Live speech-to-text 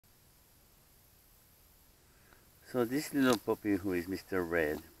So this little puppy who is Mr.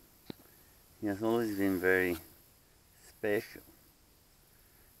 Red, he has always been very special.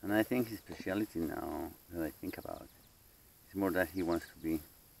 And I think his speciality now, that I think about, is more that he wants to be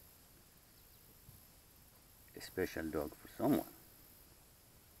a special dog for someone.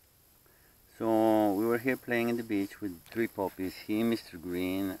 So we were here playing in the beach with 3 puppies, he, Mr.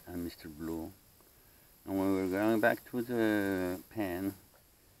 Green, and Mr. Blue. And when we were going back to the pen,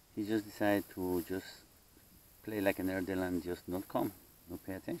 he just decided to just play like an Airedale and just not come, not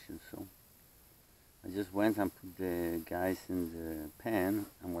pay attention. So I just went and put the guys in the pen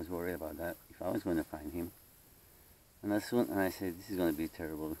and was worried about that, if I was going to find him. And I said, this is going to be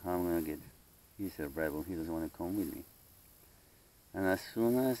terrible, how am I going to get, he's a rebel, he doesn't want to come with me. And as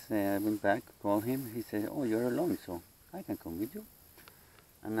soon as I went back, called him, he said, oh, you're alone, so I can come with you.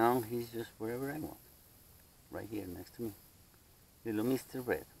 And now he's just wherever I want, right here next to me. Little Mr.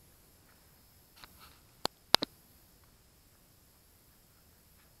 Red.